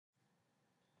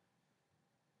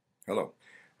Hello,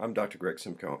 I'm Dr. Greg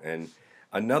Symko, and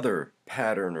another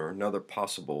pattern or another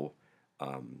possible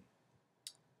um,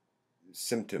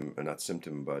 symptom, not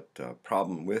symptom, but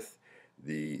problem with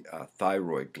the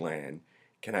thyroid gland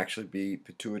can actually be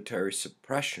pituitary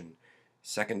suppression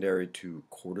secondary to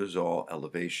cortisol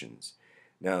elevations.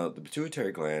 Now, the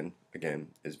pituitary gland, again,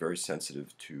 is very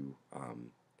sensitive to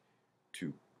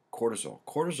cortisol.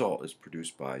 Cortisol is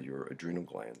produced by your adrenal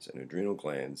glands, and adrenal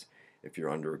glands, if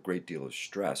you're under a great deal of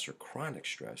stress or chronic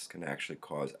stress, can actually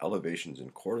cause elevations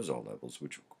in cortisol levels,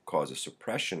 which cause a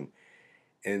suppression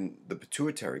in the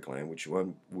pituitary gland, which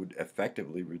one would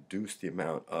effectively reduce the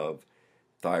amount of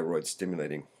thyroid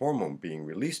stimulating hormone being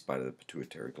released by the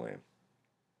pituitary gland.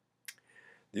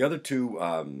 The other two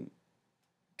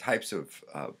types of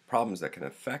problems that can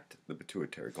affect the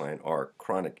pituitary gland are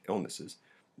chronic illnesses,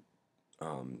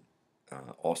 um,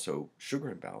 also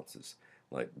sugar imbalances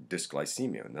like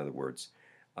dysglycemia. In other words,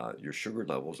 your sugar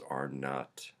levels are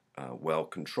not well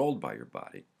controlled by your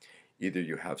body. Either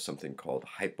you have something called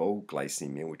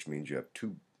hypoglycemia, which means you have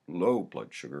too low blood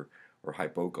sugar, or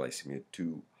hypoglycemia,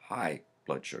 too high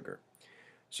blood sugar.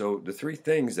 So the three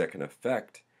things that can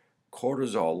affect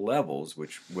cortisol levels,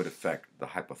 which would affect the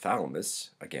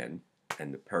hypothalamus, again,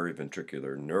 and the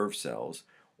periventricular nerve cells,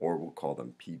 or we'll call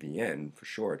them PVN for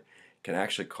short, can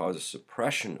actually cause a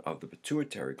suppression of the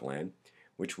pituitary gland,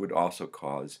 which would also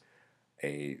cause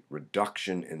a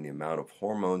reduction in the amount of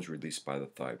hormones released by the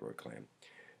thyroid gland.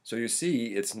 So you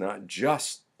see, it's not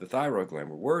just the thyroid gland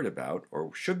we're worried about or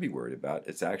should be worried about.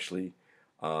 It's actually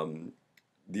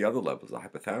the other levels, the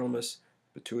hypothalamus,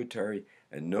 pituitary,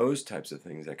 and those types of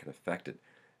things that can affect it.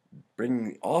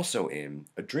 Bringing also in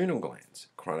adrenal glands,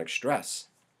 chronic stress.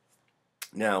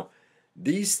 Now,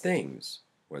 these things,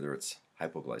 whether it's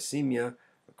hypoglycemia,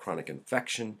 a chronic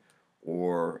infection,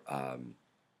 or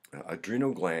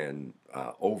adrenal gland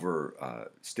over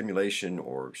stimulation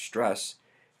or stress,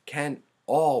 can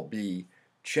all be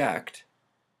checked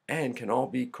and can all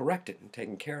be corrected and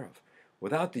taken care of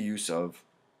without the use of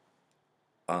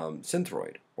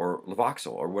Synthroid or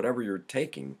Levoxyl or whatever you're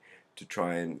taking to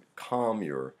try and calm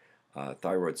your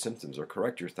thyroid symptoms or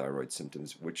correct your thyroid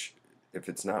symptoms, which if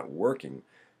it's not working,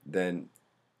 then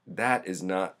that is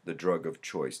not the drug of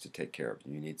choice to take care of.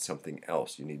 You need something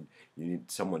else. You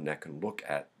need someone that can look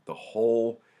at the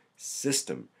whole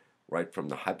system, right from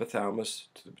the hypothalamus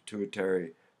to the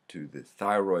pituitary to the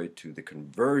thyroid to the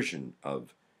conversion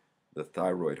of the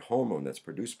thyroid hormone that's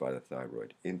produced by the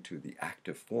thyroid into the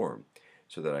active form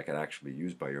so that I can actually be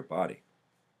used by your body.